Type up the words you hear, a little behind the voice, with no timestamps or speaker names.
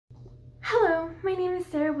my name is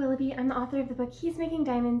Sarah Willoughby. I'm the author of the book He's Making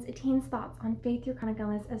Diamonds, A Teen's Thoughts on Faith Through Chronic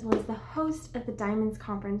Illness, as well as the host of the Diamonds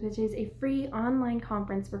Conference, which is a free online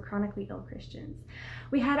conference for chronically ill Christians.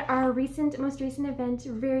 We had our most recent event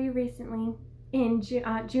very recently in June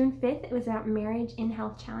 5th. It was about marriage in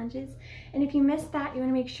health challenges. And if you missed that, you want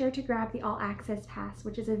to make sure to grab the All Access Pass,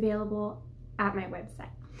 which is available at my website.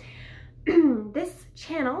 This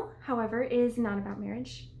channel, however, is not about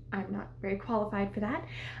marriage. I'm not very qualified for that.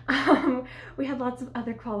 We had lots of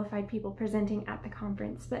other qualified people presenting at the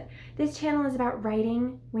conference, but this channel is about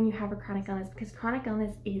writing when you have a chronic illness, because chronic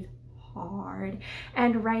illness is hard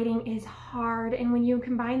and writing is hard, and when you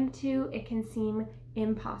combine the two, it can seem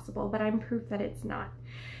impossible, but I'm proof that it's not.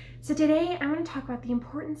 So today I want to talk about the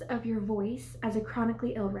importance of your voice as a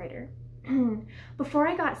chronically ill writer. Before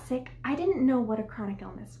I got sick, I didn't know what a chronic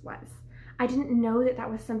illness was. I didn't know that that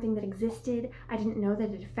was something that existed. I didn't know that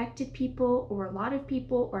it affected people, or a lot of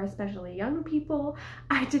people, or especially young people.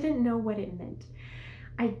 I didn't know what it meant.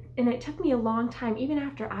 And it took me a long time, even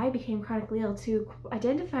after I became chronically ill, to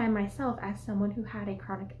identify myself as someone who had a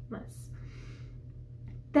chronic illness.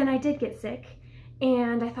 Then I did get sick,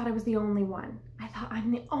 and I thought I was the only one. I thought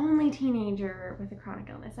I'm the only teenager with a chronic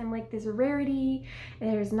illness. I'm like this rarity.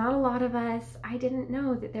 There's not a lot of us. I didn't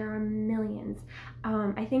know that there are millions.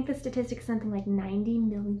 I think the statistic is something like 90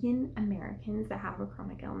 million Americans that have a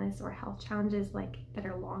chronic illness or health challenges that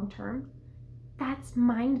are long-term. That's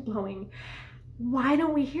mind-blowing. Why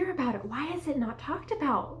don't we hear about it? Why is it not talked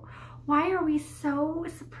about? Why are we so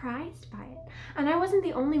surprised by it? And I wasn't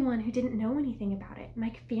the only one who didn't know anything about it.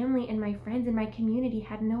 My family and my friends and my community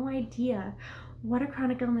had no idea what a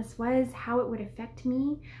chronic illness was, how it would affect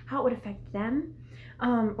me, how it would affect them,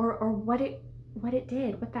 or what it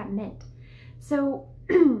did, what that meant. So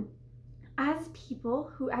as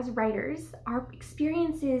people as writers, our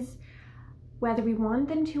experiences, whether we want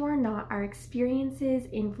them to or not, our experiences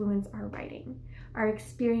influence our writing. Our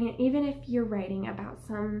experience, even if you're writing about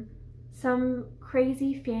some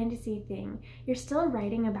crazy fantasy thing, you're still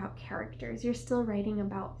writing about characters. You're still writing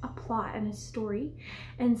about a plot and a story.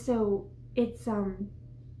 And so it's,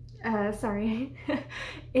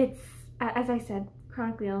 it's, as I said,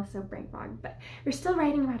 chronically ill, so brain fog, but you're still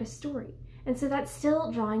writing about a story. And so that's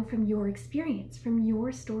still drawing from your experience, from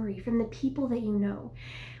your story, from the people that you know.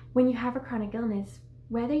 When you have a chronic illness,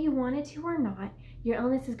 whether you want it to or not, your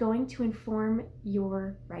illness is going to inform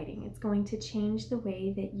your writing. It's going to change the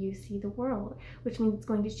way that you see the world, which means it's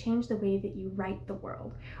going to change the way that you write the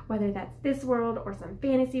world, whether that's this world or some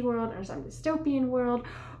fantasy world or some dystopian world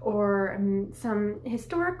or some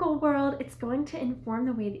historical world. It's going to inform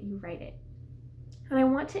the way that you write it. And I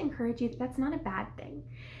want to encourage you that that's not a bad thing.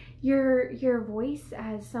 Your voice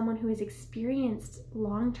as someone who has experienced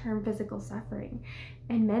long-term physical suffering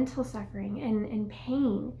and mental suffering and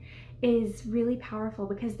pain is really powerful,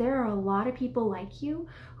 because there are a lot of people like you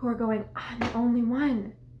who are going, I'm the only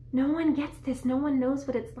one. No one gets this. No one knows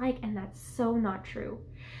what it's like. And that's so not true.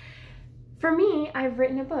 For me, I've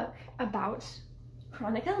written a book about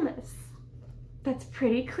chronic illness. That's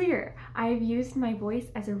pretty clear. I've used my voice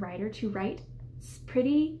as a writer to write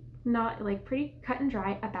pretty cut and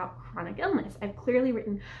dry about chronic illness. I've clearly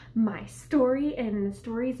written my story and the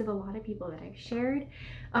stories of a lot of people that I've shared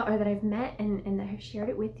or that I've met and that have shared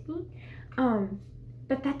it with me.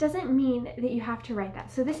 But that doesn't mean that you have to write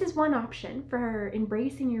that. So this is one option for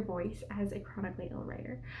embracing your voice as a chronically ill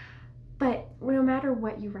writer. But no matter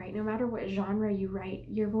what you write, no matter what genre you write,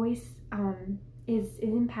 your voice is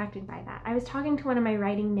impacted by that. I was talking to one of my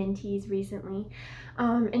writing mentees recently,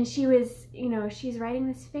 and she was, she's writing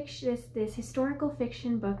this historical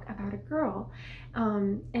fiction book about a girl,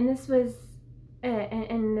 and this was,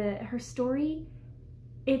 her story,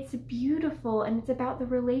 it's beautiful, and it's about the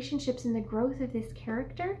relationships and the growth of this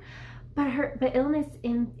character, but illness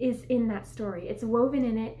is in that story. It's woven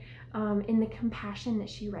in it, in the compassion that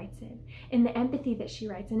she writes in the empathy that she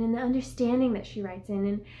writes in the understanding that she writes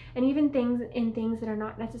in, and even things that are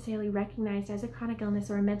not necessarily recognized as a chronic illness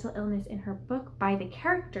or a mental illness in her book by the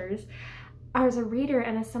characters. As a reader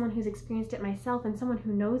and as someone who's experienced it myself and someone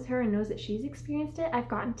who knows her and knows that she's experienced it, I've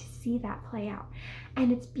gotten to see that play out,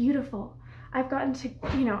 and it's beautiful. I've gotten to,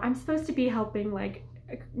 I'm supposed to be helping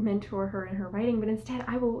mentor her in her writing, but instead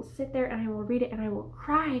I will sit there and I will read it and I will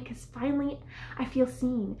cry, because finally I feel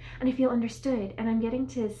seen and I feel understood, and I'm getting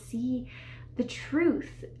to see the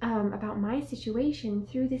truth about my situation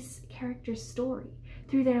through this character's story,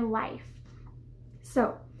 through their life.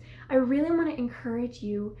 So I really want to encourage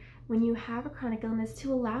you, when you have a chronic illness,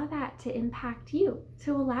 to allow that to impact you,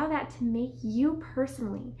 to allow that to make you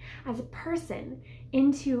personally, as a person,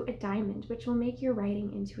 into a diamond, which will make your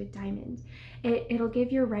writing into a diamond. It'll give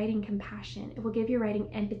your writing compassion. It will give your writing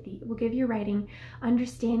empathy. It will give your writing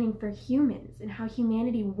understanding for humans and how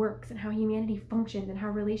humanity works and how humanity functions and how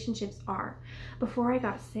relationships are. Before I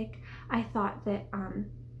got sick, I thought that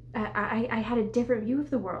I had a different view of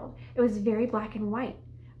the world. It was very black and white.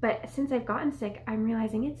 But since I've gotten sick, I'm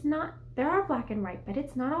realizing it's not, there are black and white, but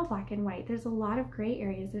it's not all black and white. There's a lot of gray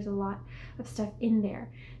areas. There's a lot of stuff in there.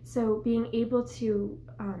 So being able to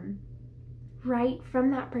write from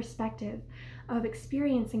that perspective of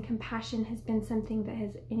experience and compassion has been something that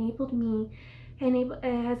has enabled me,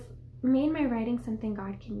 has made my writing something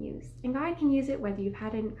God can use. And God can use it whether you've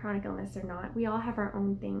had a chronic illness or not. We all have our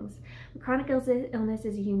own things. Chronic illness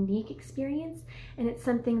is a unique experience, and it's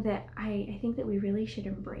something that I think that we really should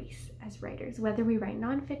embrace as writers. Whether we write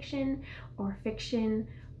nonfiction or fiction,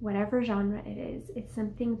 whatever genre it is, it's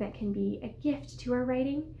something that can be a gift to our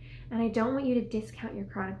writing, and I don't want you to discount your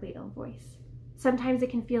chronically ill voice. Sometimes it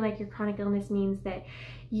can feel like your chronic illness means that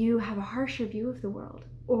you have a harsher view of the world,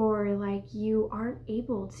 or like you aren't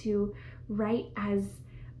able to write as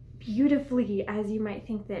beautifully as you might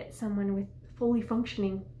think that someone with fully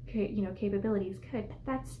functioning, capabilities could. But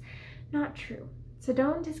that's not true. So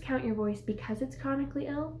don't discount your voice because it's chronically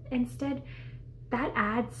ill. Instead, that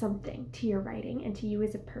adds something to your writing and to you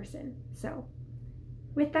as a person. So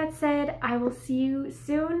with that said, I will see you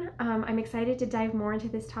soon. I'm excited to dive more into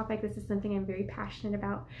this topic. This is something I'm very passionate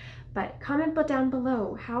about. But comment down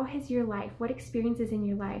below, how has your life, what experiences in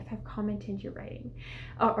your life have commented your writing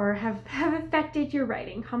or have affected your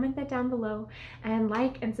writing? Comment that down below, and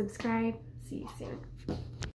like and subscribe. See you soon.